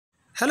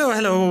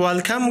Hello,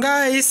 welcome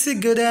guys.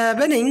 Good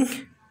evening.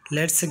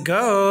 Let's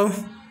go.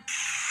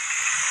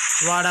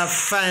 What a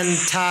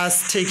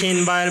fantastic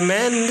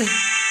environment.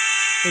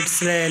 It's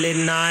really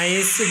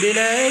nice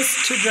village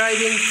to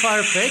driving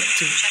perfect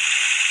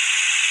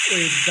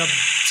with the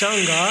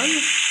jungle.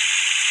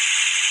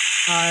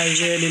 I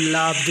really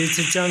love this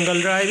jungle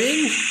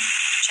driving.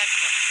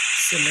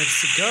 So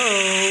let's go.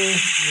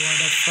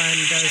 What a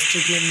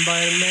fantastic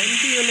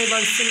environment. You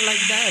never seen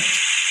like that.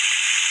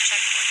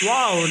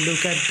 Wow,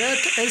 look at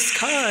that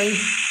sky.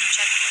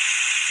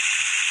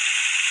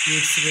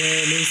 It's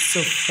really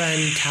so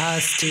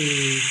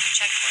fantastic.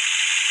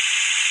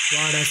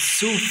 What a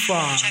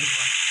super.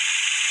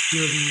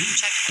 You'll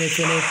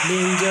definitely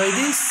enjoy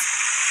this.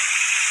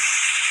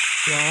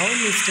 Wow,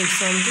 mistake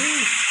something.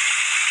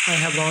 I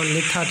have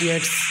only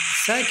 38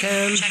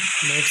 seconds.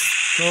 Let's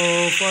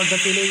go for the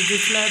finish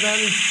this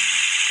level.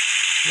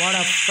 What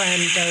a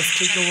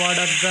fantastic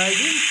water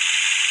driving.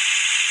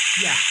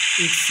 Yeah,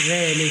 it's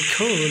really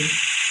cool.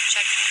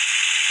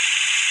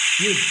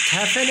 You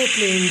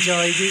definitely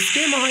enjoy this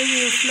game when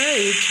you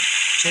play it.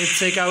 Let's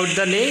check out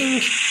the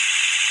link.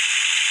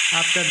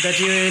 After that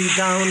you will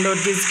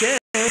download this game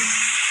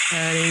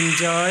and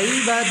enjoy,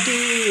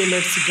 buddy.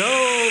 Let's go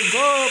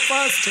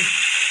fast.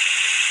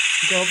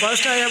 Go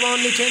fast. I have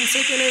only 10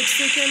 seconds, 8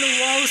 seconds,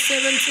 wow,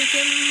 7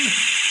 seconds.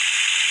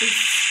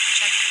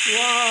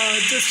 Wow,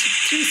 just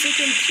 3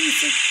 seconds, 3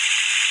 seconds.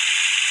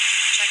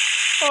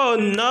 Oh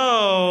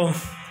no.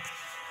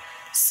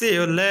 See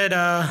you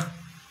later.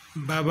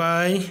 Bye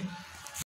bye.